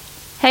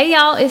Hey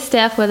y'all, it's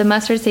Steph with a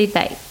Mustard Seed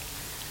Faith.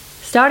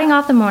 Starting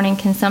off the morning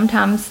can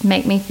sometimes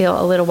make me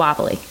feel a little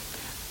wobbly.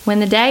 When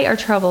the day or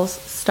troubles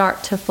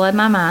start to flood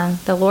my mind,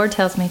 the Lord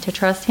tells me to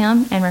trust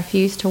Him and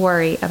refuse to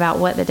worry about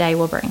what the day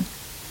will bring.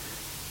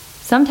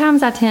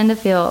 Sometimes I tend to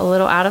feel a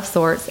little out of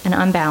sorts and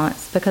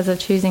unbalanced because of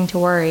choosing to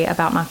worry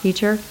about my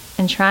future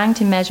and trying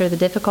to measure the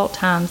difficult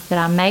times that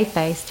I may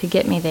face to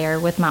get me there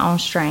with my own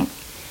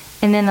strength.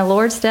 And then the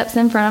Lord steps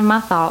in front of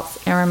my thoughts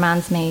and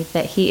reminds me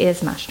that He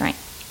is my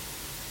strength.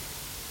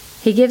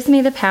 He gives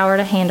me the power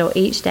to handle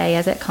each day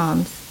as it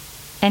comes,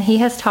 and He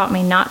has taught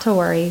me not to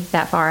worry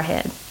that far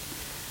ahead.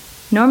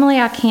 Normally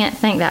I can't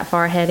think that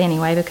far ahead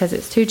anyway because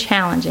it's too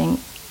challenging,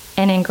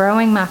 and in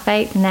growing my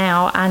faith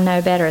now I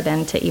know better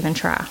than to even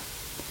try.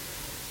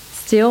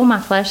 Still,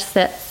 my flesh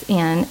sets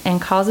in and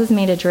causes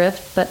me to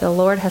drift, but the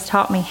Lord has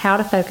taught me how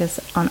to focus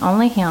on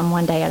only Him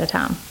one day at a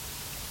time.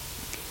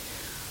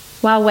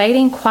 While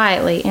waiting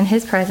quietly in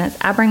His presence,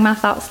 I bring my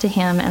thoughts to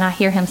Him and I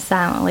hear Him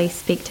silently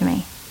speak to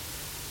me.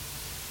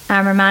 I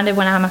am reminded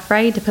when I am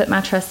afraid to put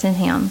my trust in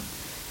Him.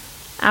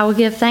 I will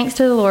give thanks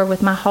to the Lord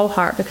with my whole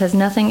heart because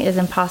nothing is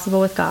impossible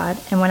with God.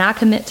 And when I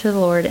commit to the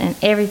Lord in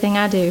everything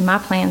I do, my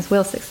plans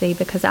will succeed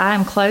because I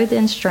am clothed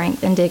in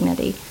strength and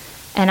dignity.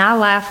 And I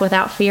laugh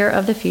without fear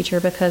of the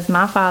future because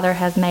my Father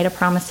has made a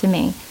promise to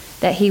me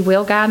that He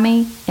will guide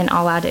me in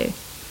all I do.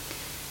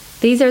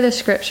 These are the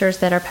scriptures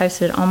that are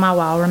posted on my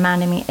wall,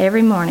 reminding me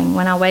every morning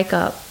when I wake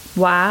up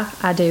why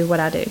I do what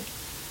I do,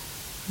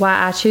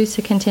 why I choose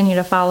to continue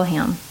to follow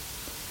Him.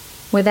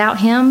 Without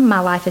Him, my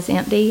life is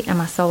empty and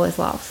my soul is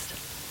lost.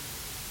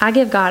 I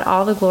give God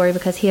all the glory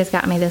because He has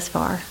got me this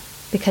far,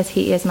 because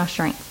He is my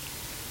strength.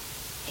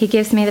 He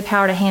gives me the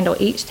power to handle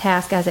each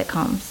task as it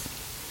comes.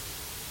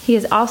 He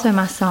is also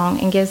my song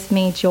and gives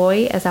me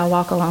joy as I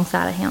walk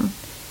alongside of Him.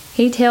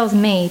 He tells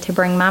me to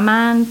bring my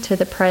mind to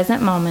the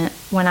present moment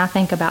when I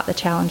think about the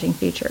challenging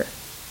future.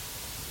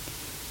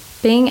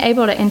 Being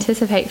able to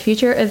anticipate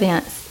future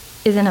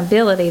events is an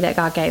ability that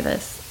God gave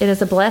us. It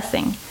is a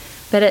blessing,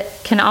 but it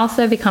can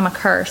also become a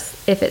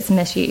curse if it's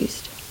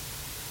misused.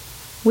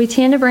 We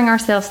tend to bring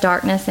ourselves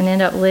darkness and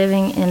end up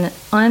living in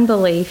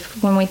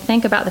unbelief when we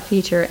think about the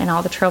future and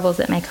all the troubles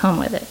that may come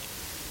with it.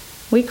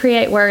 We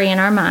create worry in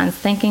our minds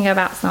thinking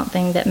about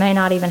something that may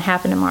not even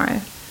happen tomorrow.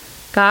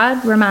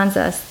 God reminds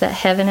us that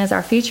heaven is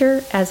our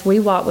future. As we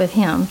walk with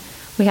Him,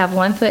 we have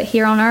one foot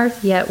here on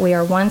earth, yet we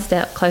are one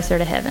step closer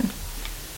to heaven.